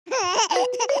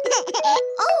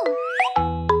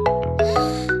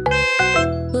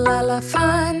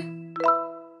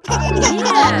The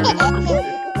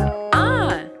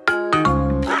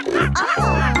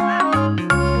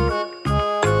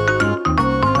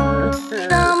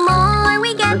more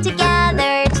we get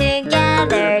together,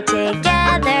 together,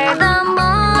 together, the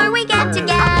more we get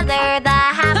together, the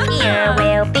happier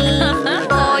we'll be.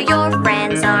 For your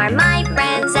friends are my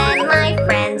friends and my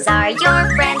friends are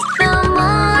your friends. The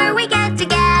more we get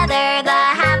together, the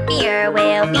happier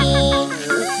we'll be.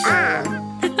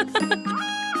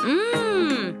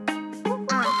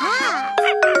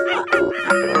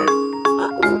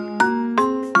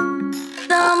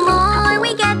 The more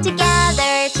we get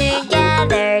together,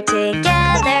 together,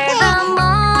 together, the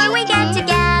more we get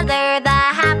together, the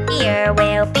happier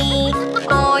we'll be.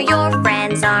 For your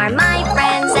friends are my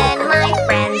friends and my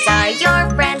friends are your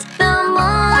friends. The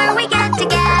more we get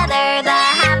together, the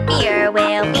happier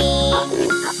we'll be.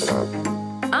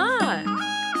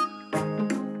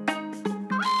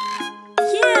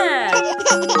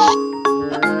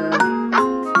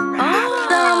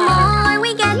 The more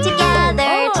we get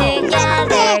together,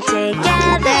 together,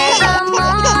 together, the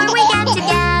more we get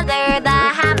together, the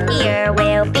happier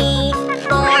we'll be.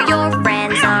 For your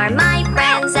friends are my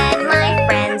friends and my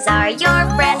friends are your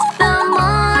friends. The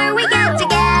more we get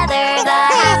together, the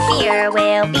happier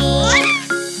we'll be.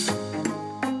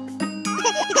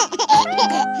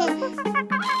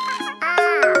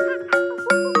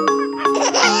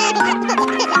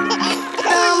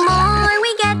 The more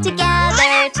we get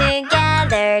together,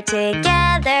 together,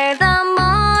 together, the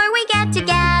more we get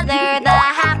together, the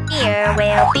happier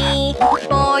we'll be.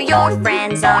 For your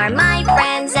friends are my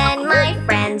friends and my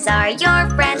friends are your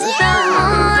friends. The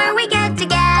more